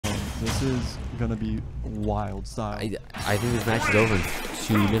This is gonna be wild style. I think this match is over in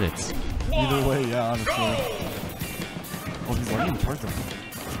 2 minutes. Either way, yeah, honestly. Oh, he's learning parts of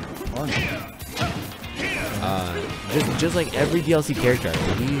fun. Just like every DLC character,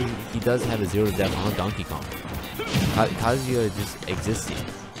 he does have a 0 to death on Donkey Kong. Kazuya just existing.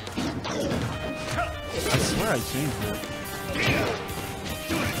 I swear I changed it.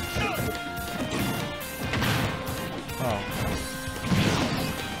 Oh.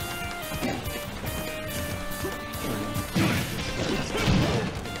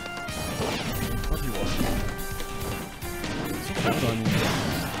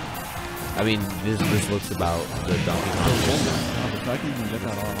 I mean, this looks about the Donkey Kong. The fact that you can get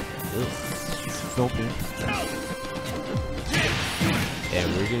that off. It's filthy. And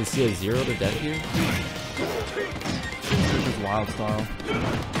we're gonna see a 0 to death here. This is wild style.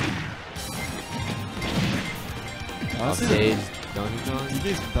 Off stage, Donkey Kong.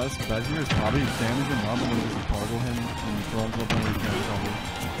 DJ's best bet here is probably damage him up and then just toggle him and throw him up and he can't cover.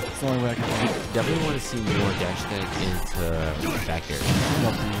 It's the only way I can find it. Definitely want to see more dash attack into back air.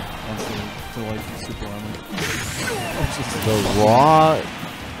 To like super armor. The raw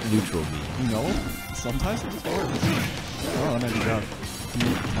neutral beam. You know, sometimes it just works. Oh, no, you got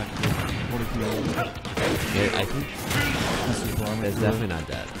what if you Yeah, I think that's definitely not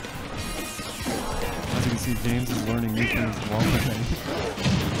that. As you can see, James is learning new things along with him.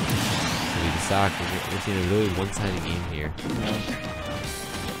 We're seeing a really one-sided game here. Yeah.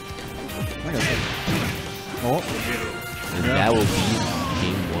 Like I said. Oh. And that will be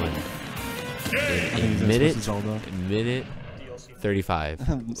game 1. Minute 35.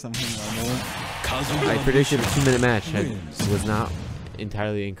 I predicted a 2-minute match. I was not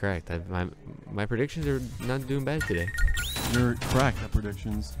entirely incorrect. My predictions are not doing bad today. You're correct at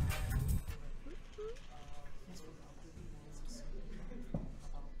predictions.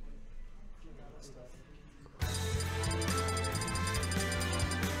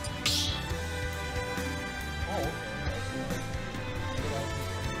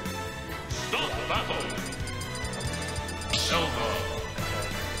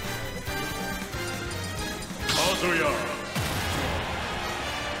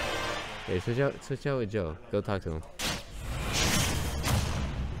 Okay, switch out with Joe. Go talk to him.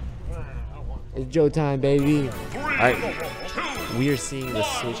 It's Joe time, baby. Alright. We are seeing the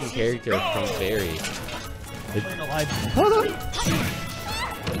switching character from Faerie.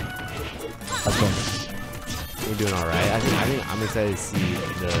 We're doing alright. I think I'm excited to see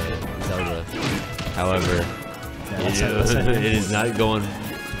the Zelda. However, it is not going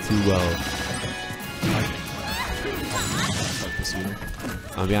too well.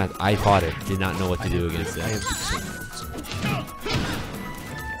 I'll be honest, I fought it. Did not know what to do against it. This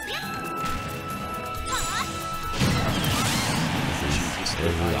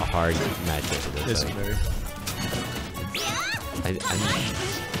is a hard matchup for this.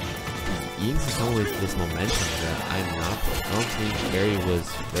 Ian's is coming with this momentum that I don't think Faerie was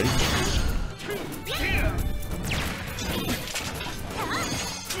ready for.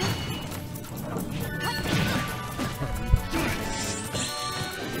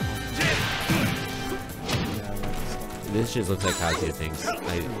 This just looks like Kazuya things.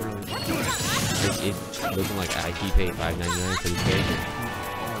 It's looking like I paid $5.99 for this character.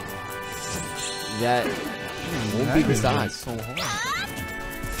 That won't be the stock. So hard.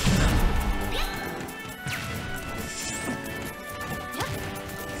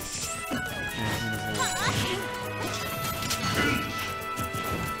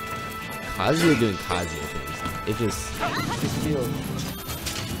 Kazuya doing Kazuya things. It just feels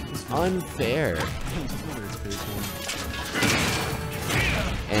unfair.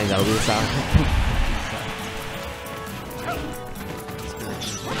 And that'll be the stop.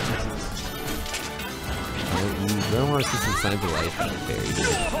 We don't want to see some signs of life out there.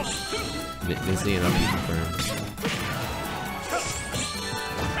 Missing enough to confirm.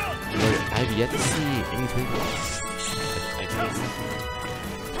 I've yet to see any twinkles.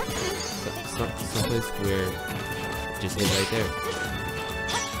 Someplace where it just is right there.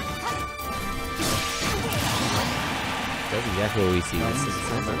 That's exactly what we see. This is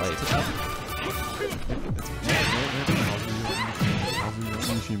signs of life.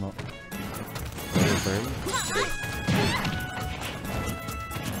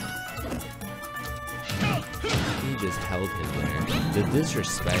 He just held him there. The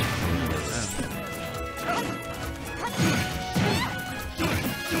disrespect.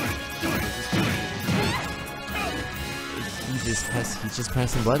 He's just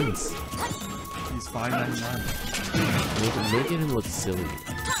pressing buttons. He's $5.99. Making him look silly.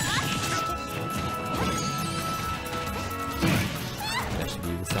 That should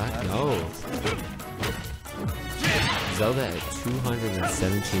be the stop. back? No. Zelda at 217%.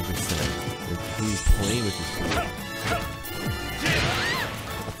 He's playing with his food.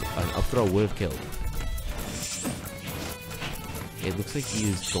 An up throw would have killed. It looks like he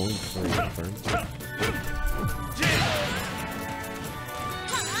is going for a confirm.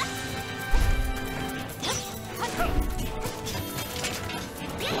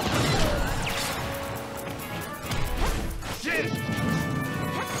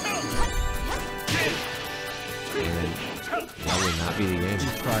 That would not be the game. He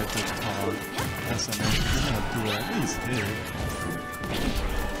tried to talk SMS. You're gonna do it. At least hit.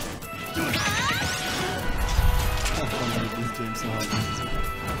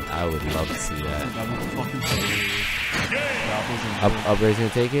 I would love to see that. Up, Upgrades gonna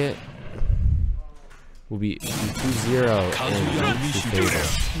take it. Will be 2-0 and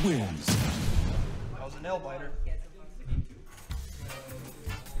wins. That was a nail biter.